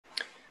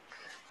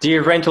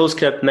Dear Rentals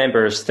Club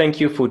members, thank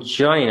you for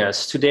joining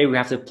us. Today we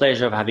have the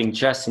pleasure of having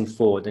Justin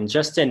Ford. And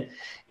Justin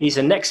is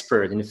an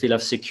expert in the field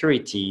of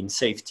security and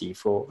safety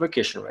for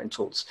vacation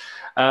rentals.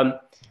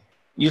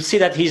 You'll see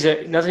that he's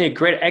not only a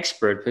great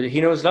expert, but he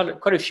knows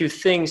quite a few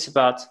things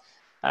about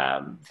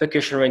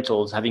vacation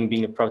rentals, having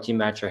been a property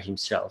manager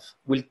himself.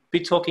 We'll be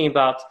talking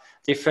about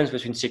the difference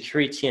between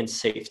security and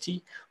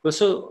safety. We'll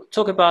also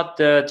talk about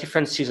the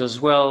differences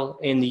as well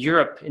in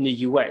Europe, in the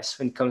US,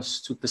 when it comes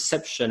to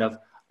perception of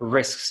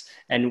risks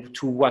and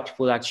to what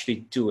people are actually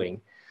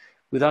doing.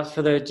 Without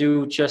further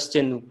ado,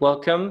 Justin,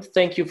 welcome.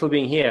 Thank you for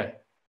being here.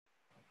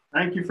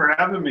 Thank you for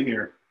having me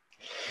here.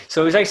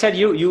 So as I said,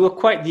 you were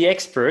quite the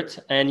expert,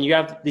 and you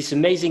have this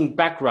amazing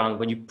background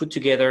when you put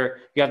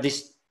together, you have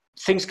these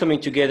things coming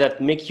together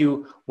that make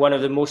you one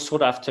of the most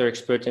sought after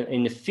experts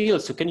in the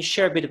field. So can you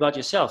share a bit about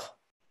yourself?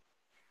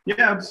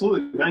 Yeah,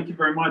 absolutely. Thank you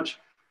very much.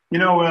 You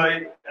know,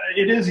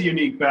 it is a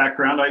unique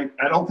background.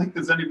 I don't think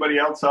there's anybody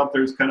else out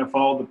there who's kind of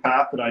followed the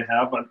path that I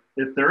have, but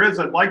if there is,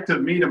 I'd like to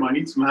meet him. I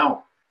need some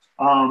help.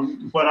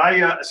 But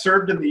I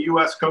served in the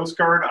U.S. Coast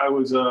Guard. I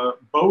was a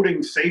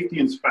boating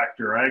safety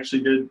inspector. I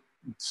actually did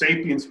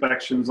safety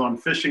inspections on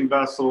fishing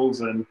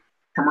vessels and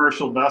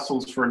commercial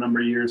vessels for a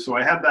number of years. So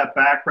I had that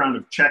background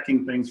of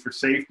checking things for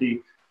safety.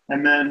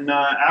 And then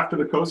after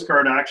the Coast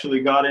Guard, I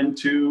actually got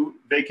into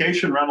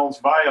vacation rentals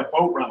via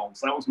boat rentals.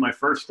 That was my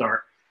first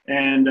start.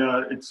 And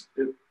it's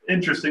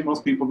interesting.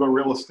 Most people go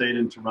real estate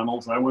into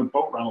rentals. I went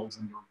boat rentals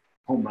into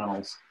home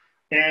rentals.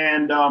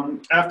 And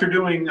after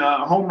doing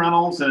home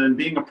rentals and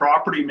being a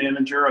property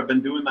manager, I've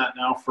been doing that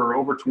now for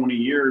over 20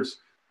 years.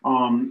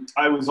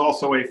 I was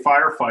also a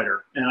firefighter,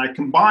 and I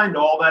combined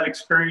all that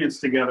experience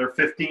together,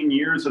 15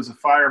 years as a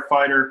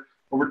firefighter,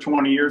 over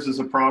 20 years as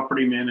a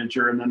property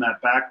manager, and then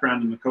that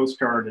background in the Coast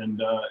Guard,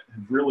 and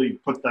really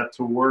put that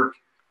to work,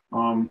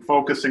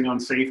 focusing on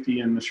safety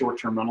in the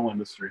short-term rental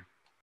industry.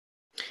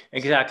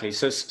 Exactly.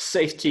 So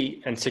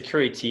safety and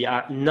security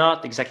are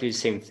not exactly the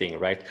same thing,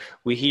 right?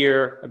 We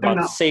hear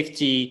about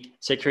safety,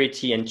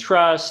 security, and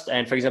trust.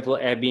 And for example,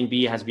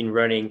 Airbnb has been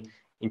running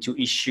into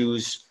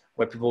issues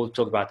where people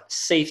talk about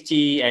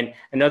safety. And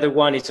another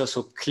one is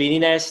also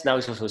cleanliness. Now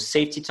it's also a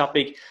safety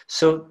topic.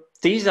 So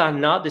these are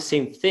not the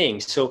same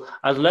things. So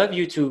I'd love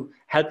you to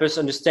help us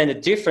understand the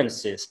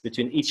differences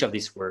between each of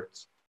these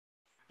words.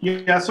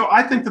 Yeah, so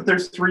I think that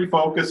there's three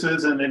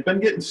focuses, and they've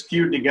been getting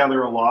skewed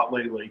together a lot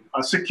lately.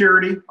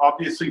 Security,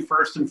 obviously,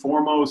 first and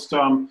foremost.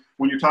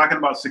 When you're talking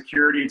about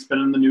security, it's been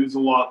in the news a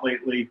lot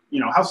lately.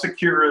 You know, how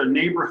secure a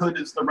neighborhood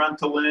is the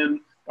rental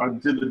in?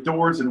 Do the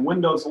doors and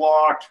windows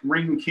locked?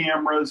 Ring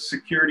cameras,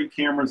 security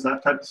cameras,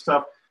 that type of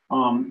stuff.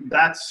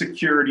 That's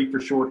security for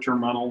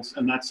short-term rentals,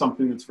 and that's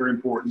something that's very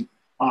important.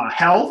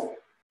 Health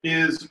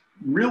is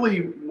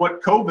really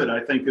what COVID,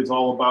 I think, is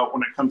all about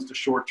when it comes to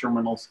short-term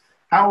rentals.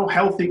 How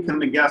healthy can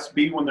the guests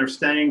be when they're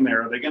staying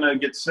there? Are they going to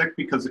get sick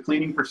because the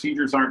cleaning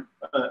procedures aren't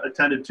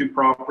attended to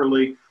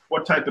properly?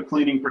 What type of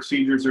cleaning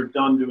procedures are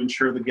done to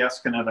ensure the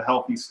guests can have a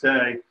healthy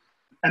stay?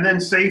 And then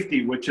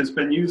safety, which has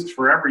been used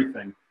for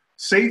everything.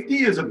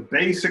 Safety is a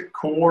basic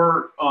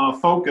core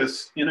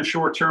focus in a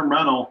short-term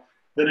rental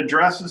that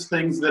addresses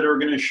things that are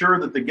going to ensure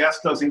that the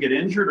guest doesn't get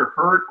injured or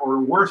hurt, or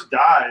worse,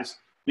 dies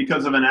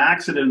because of an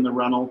accident in the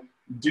rental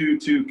due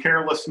to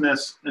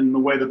carelessness in the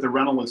way that the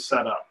rental is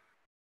set up.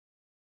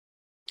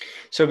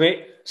 So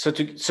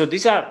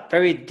these are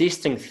very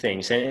distinct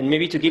things, and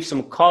maybe to give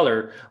some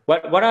color,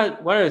 what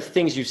are the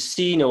things you've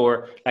seen,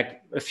 or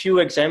like a few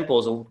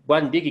examples, or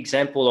one big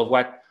example of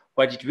what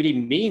it really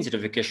means in a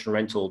vacation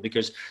rental?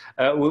 Because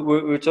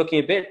we're talking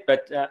a bit,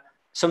 but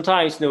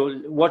sometimes, you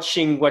know,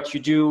 watching what you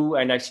do,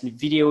 and I've seen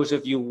videos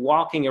of you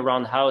walking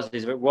around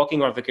houses,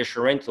 walking around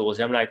vacation rentals.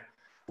 I'm like,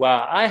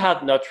 wow, I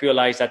had not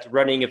realized that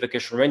running a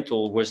vacation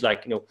rental was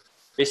like, you know,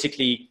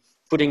 basically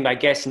putting my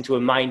guests into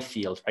a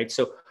minefield, right?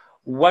 So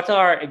what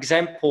are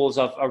examples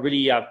of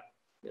really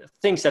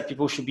things that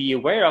people should be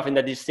aware of, and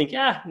that they think,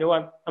 yeah,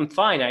 no, I'm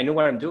fine. I know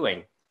what I'm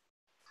doing.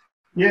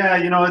 Yeah,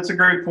 you know, it's a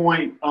great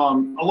point.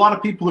 A lot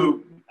of people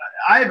who,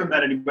 I haven't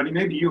met anybody,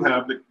 maybe you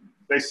have, that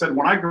they said,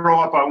 when I grow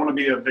up, I want to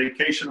be a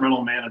vacation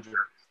rental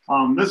manager.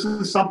 This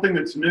is something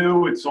that's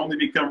new. It's only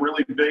become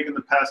really big in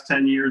the past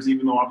 10 years,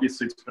 even though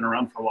obviously it's been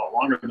around for a lot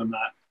longer than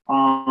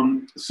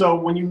that. So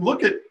when you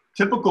look at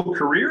typical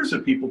careers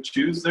that people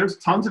choose, there's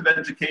tons of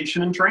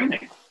education and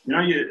training. You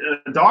know,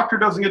 a doctor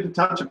doesn't get to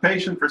touch a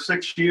patient for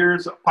 6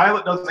 years. A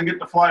pilot doesn't get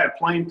to fly a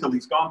plane till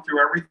he's gone through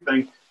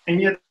everything.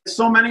 And yet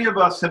so many of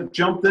us have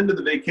jumped into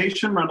the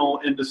vacation rental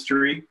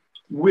industry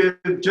with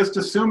just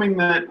assuming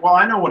that, well,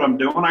 I know what I'm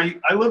doing.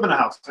 I live in a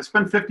house. I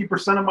spend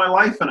 50% of my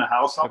life in a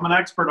house. I'm an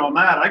expert on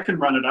that. I can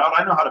rent it out.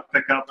 I know how to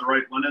pick out the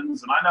right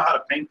linens, and I know how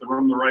to paint the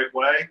room the right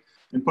way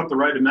and put the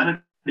right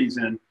amenities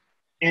in.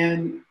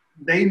 And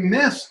they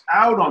miss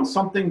out on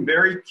something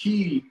very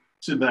key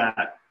to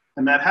that.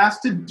 And that has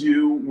to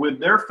do with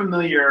their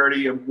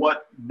familiarity of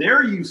what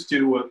they're used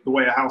to with the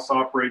way a house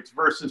operates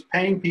versus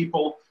paying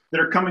people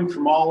that are coming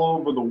from all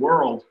over the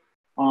world.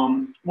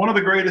 One of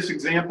the greatest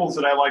examples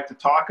that I like to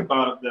talk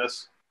about of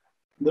this,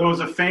 there was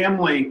a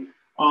family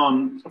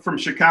from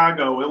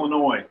Chicago,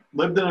 Illinois,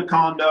 lived in a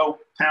condo,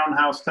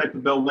 townhouse type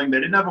of building. They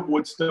didn't have a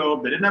wood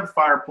stove. They didn't have a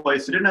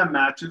fireplace. They didn't have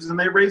matches, and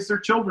they raised their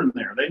children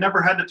there. They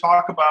never had to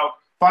talk about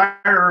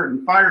fire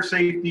and fire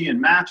safety and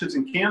matches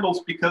and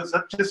candles because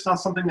that's just not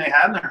something they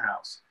had in their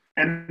house.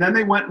 And then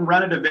they went and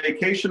rented a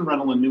vacation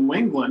rental in New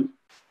England,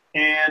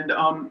 and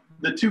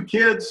the two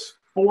kids,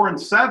 4 and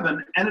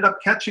 7, ended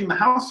up catching the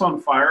house on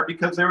fire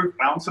because they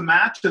found some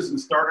matches and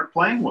started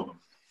playing with them.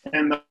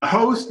 And the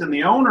host and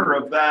the owner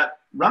of that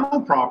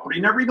rental property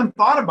never even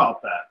thought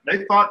about that.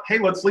 They thought, hey,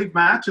 let's leave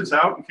matches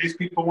out in case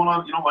people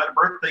want to, light a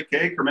birthday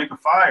cake or make a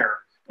fire.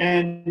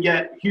 And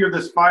yet here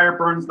this fire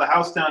burns the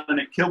house down and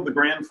it killed the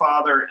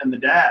grandfather and the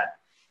dad.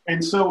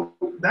 And so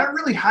that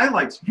really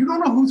highlights, you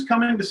don't know who's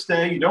coming to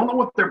stay. You don't know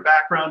what their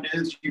background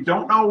is. You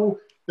don't know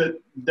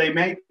that they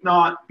may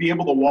not be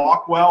able to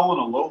walk well in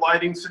a low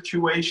lighting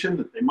situation,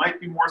 that they might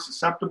be more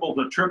susceptible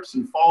to trips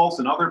and falls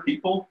than other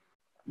people.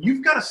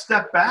 You've got to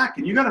step back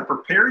and you got to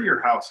prepare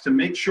your house to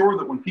make sure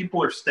that when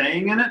people are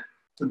staying in it,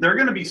 that they're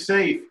going to be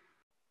safe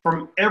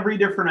from every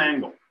different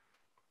angle.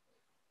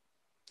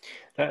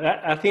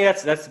 I think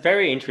that's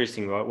very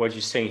interesting. What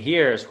you're saying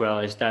here as well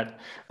is that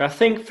I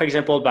think, for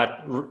example,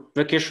 about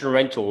vacation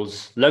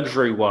rentals,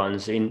 luxury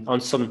ones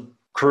on some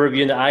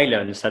Caribbean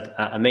islands that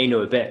I may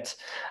know a bit.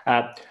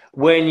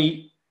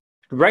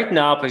 Right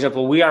now, for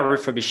example, we are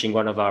refurbishing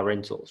one of our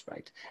rentals,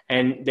 right?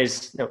 And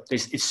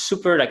it's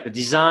super, like the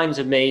design's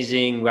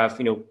amazing. We have,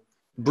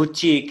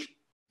 boutique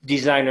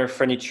designer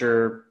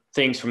furniture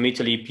things from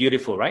Italy,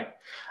 beautiful, right?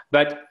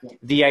 But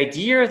the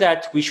idea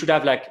that we should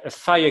have like a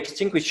fire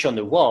extinguisher on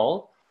the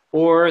wall,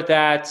 or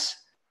that,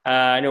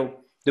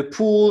 the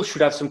pool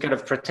should have some kind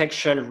of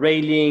protection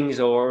railings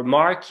or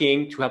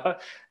marking to have,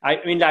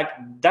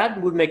 that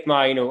would make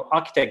my, interior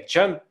architect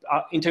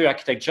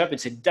jump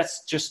and say,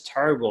 that's just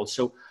terrible.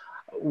 So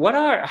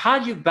how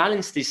do you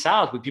balance this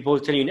out with people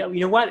who tell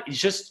you what, it's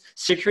just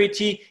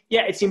security.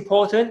 Yeah, it's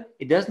important.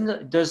 It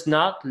does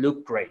not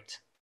look great.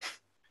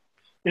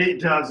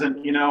 It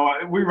doesn't.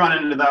 We run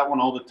into that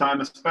one all the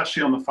time,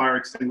 especially on the fire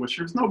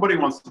extinguishers. Nobody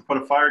wants to put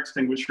a fire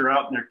extinguisher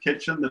out in their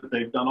kitchen that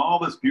they've done all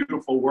this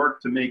beautiful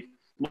work to make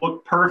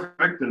look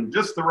perfect and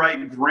just the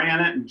right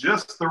granite and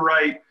just the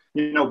right,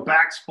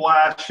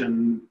 backsplash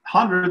and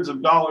hundreds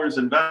of dollars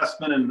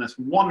investment in this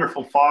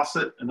wonderful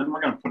faucet. And then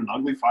we're going to put an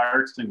ugly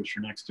fire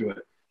extinguisher next to it.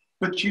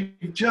 But you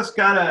just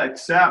got to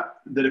accept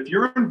that if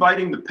you're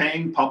inviting the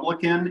paying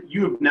public in,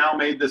 you have now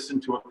made this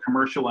into a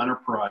commercial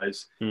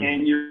enterprise.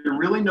 And you're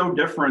really no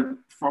different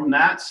from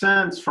that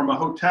sense from a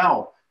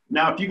hotel.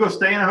 Now, if you go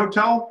stay in a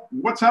hotel,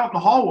 what's out in the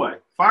hallway?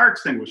 Fire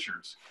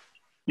extinguishers.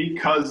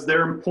 Because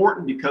they're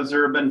important, because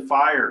there have been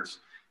fires.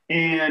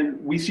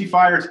 And we see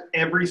fires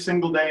every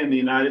single day in the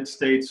United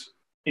States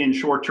in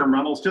short-term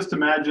rentals. Just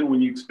imagine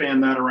when you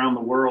expand that around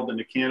the world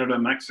into Canada,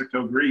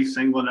 Mexico, Greece,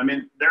 England.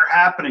 They're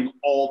happening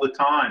all the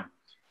time.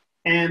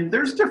 And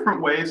there's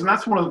different ways, and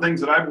that's one of the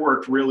things that I've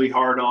worked really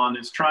hard on,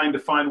 is trying to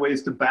find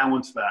ways to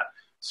balance that.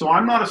 So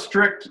I'm not a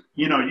strict,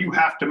 you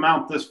have to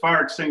mount this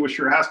fire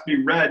extinguisher, it has to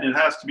be red, and it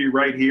has to be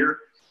right here.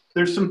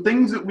 There's some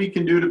things that we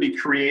can do to be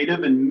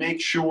creative and make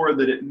sure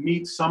that it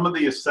meets some of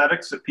the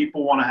aesthetics that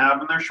people want to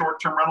have in their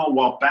short-term rental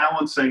while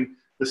balancing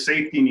the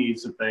safety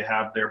needs that they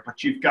have there.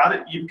 But you've got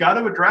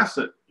to address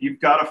it. You've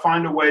got to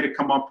find a way to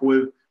come up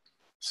with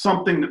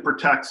something that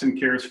protects and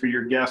cares for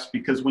your guests,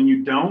 because when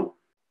you don't,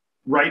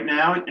 right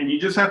now, and you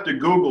just have to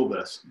Google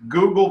this,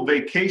 Google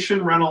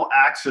vacation rental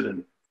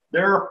accident.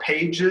 There are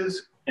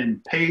pages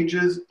and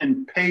pages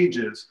and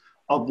pages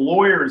of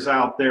lawyers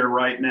out there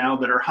right now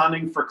that are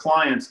hunting for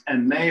clients,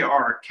 and they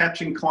are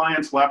catching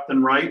clients left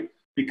and right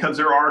because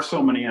there are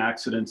so many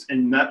accidents.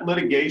 And that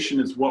litigation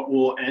is what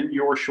will end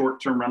your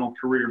short-term rental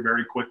career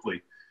very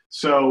quickly.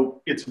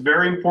 So it's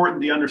very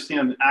important to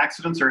understand that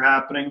accidents are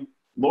happening.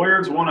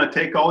 Lawyers want to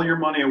take all your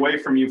money away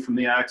from you from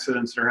the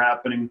accidents that are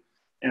happening.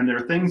 And there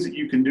are things that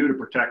you can do to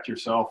protect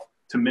yourself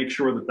to make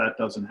sure that that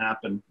doesn't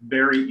happen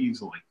very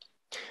easily.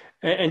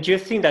 And do you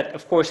think that,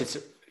 of course, it's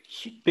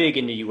big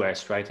in the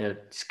US, right? And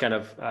it's kind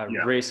of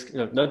risk,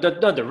 not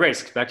the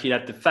risk, but actually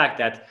that the fact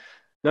that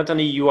not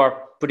only you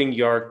are putting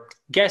your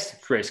guests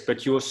at risk,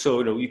 but you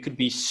also, you could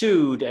be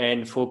sued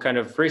and for kind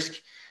of risk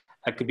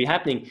that could be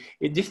happening.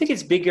 Do you think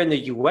it's bigger in the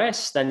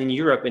US than in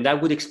Europe? And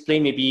that would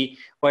explain maybe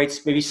why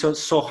it's maybe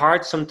so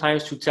hard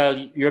sometimes to tell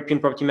European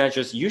property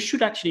managers, you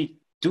should actually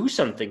do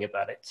something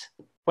about it.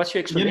 What's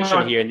your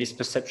explanation here in this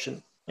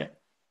perception? Yeah,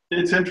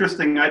 it's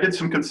interesting. I did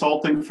some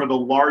consulting for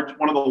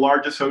one of the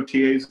largest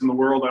OTAs in the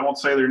world. I won't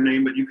say their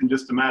name, but you can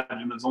just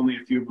imagine there's only a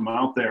few of them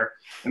out there.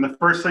 And the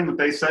first thing that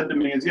they said to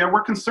me is, yeah,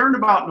 we're concerned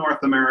about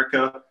North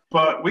America,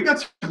 but we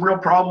got some real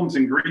problems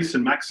in Greece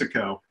and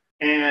Mexico.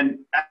 And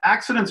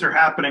accidents are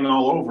happening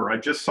all over. I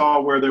just saw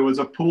where there was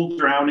a pool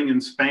drowning in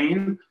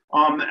Spain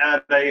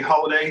at a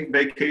holiday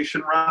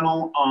vacation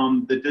rental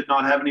that did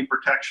not have any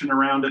protection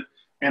around it.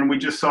 And we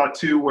just saw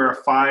two where a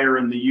fire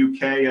in the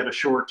UK at a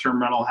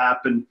short-term rental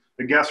happened.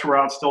 The guests were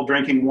out still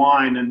drinking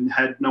wine and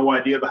had no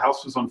idea the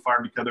house was on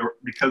fire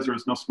because there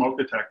was no smoke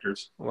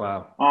detectors.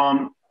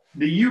 Wow.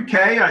 The UK,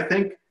 I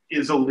think,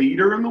 is a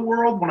leader in the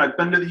world. When I've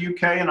been to the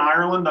UK and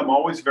Ireland, I'm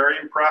always very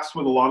impressed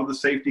with a lot of the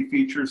safety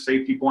features,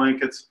 safety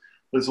blankets.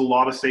 There's a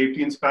lot of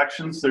safety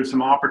inspections. There's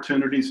some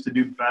opportunities to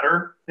do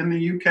better in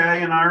the UK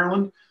and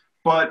Ireland.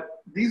 But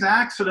these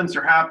accidents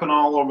are happening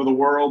all over the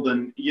world.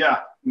 And yeah,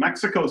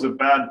 Mexico's a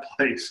bad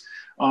place.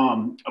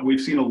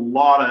 We've seen a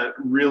lot of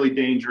really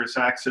dangerous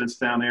accidents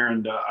down there.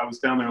 And I was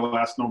down there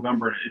last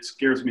November, and it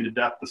scares me to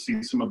death to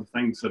see some of the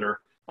things that are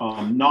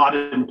not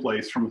in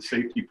place from a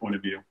safety point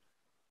of view.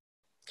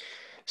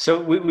 So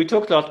we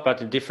talked a lot about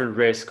the different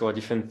risks or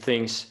different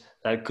things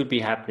that could be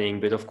happening,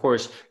 but of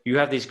course you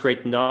have this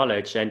great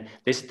knowledge, and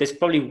there's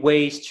probably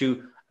ways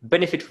to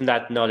benefit from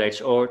that knowledge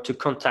or to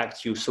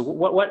contact you. So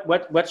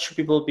what should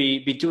people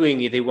be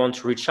doing if they want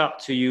to reach out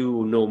to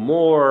you, know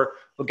more,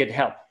 or get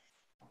help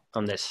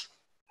on this?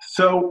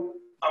 So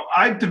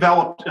I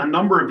developed a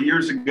number of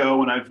years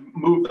ago, and I've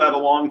moved that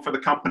along for the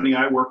company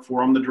I work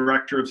for. I'm the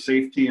director of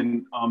safety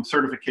and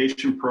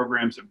certification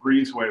programs at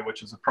Breezeway,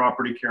 which is a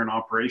property care and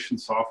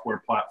operations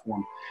software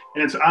platform.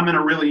 And I'm in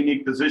a really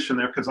unique position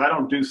there because I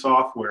don't do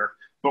software,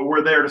 but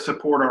we're there to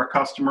support our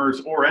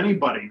customers or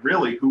anybody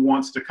really who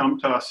wants to come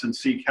to us and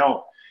seek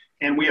help.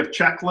 And we have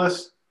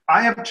checklists.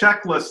 I have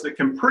checklists that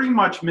can pretty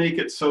much make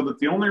it so that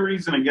the only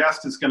reason a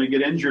guest is going to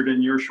get injured in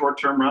your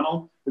short-term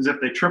rental is if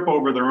they trip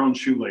over their own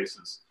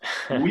shoelaces.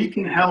 We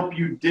can help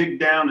you dig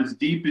down as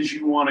deep as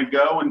you want to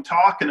go and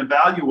talk and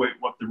evaluate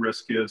what the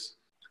risk is.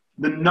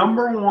 The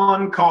number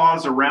one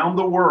cause around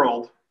the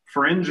world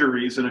for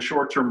injuries in a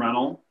short-term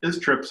rental is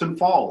trips and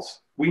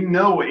falls. We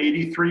know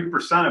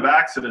 83% of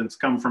accidents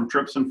come from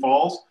trips and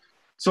falls.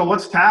 So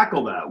let's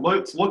tackle that.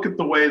 Let's look at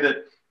the way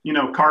that,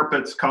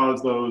 carpets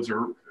cause those,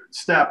 or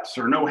steps,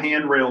 or no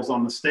handrails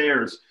on the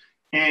stairs.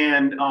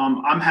 And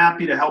I'm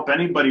happy to help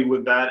anybody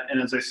with that.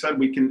 And as I said,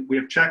 we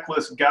have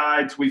checklist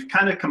guides. We've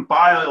kind of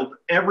compiled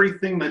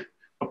everything that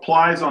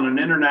applies on an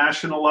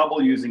international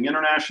level using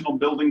international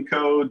building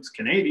codes,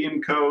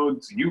 Canadian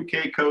codes,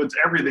 UK codes,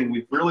 everything.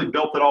 We've really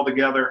built it all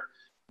together.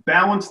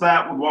 Balance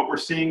that with what we're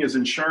seeing as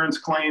insurance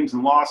claims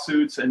and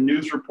lawsuits and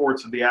news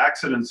reports of the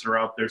accidents that are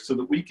out there, so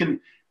that we can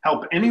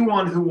help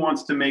anyone who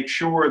wants to make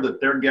sure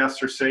that their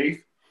guests are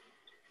safe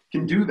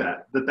can do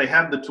that they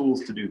have the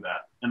tools to do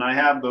that. And I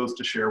have those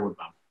to share with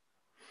them.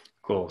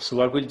 Cool. So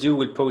what we'll do,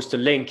 we'll post a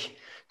link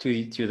to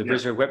the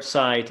Breezeway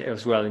website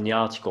as well in the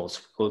articles.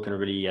 People can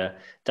really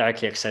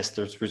directly access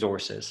those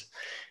resources.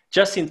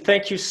 Justin,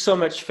 thank you so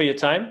much for your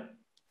time.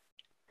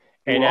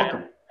 You're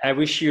welcome. I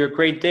wish you a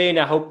great day, and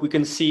I hope we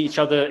can see each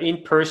other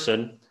in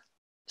person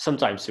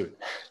sometime soon.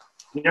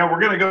 Yeah, we're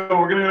gonna go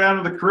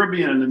down to the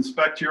Caribbean and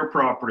inspect your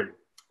property.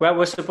 Well,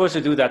 we're supposed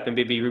to do that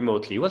maybe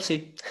remotely. We'll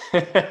see.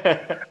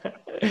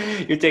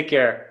 You take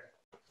care.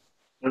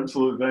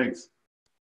 Absolutely. Thanks.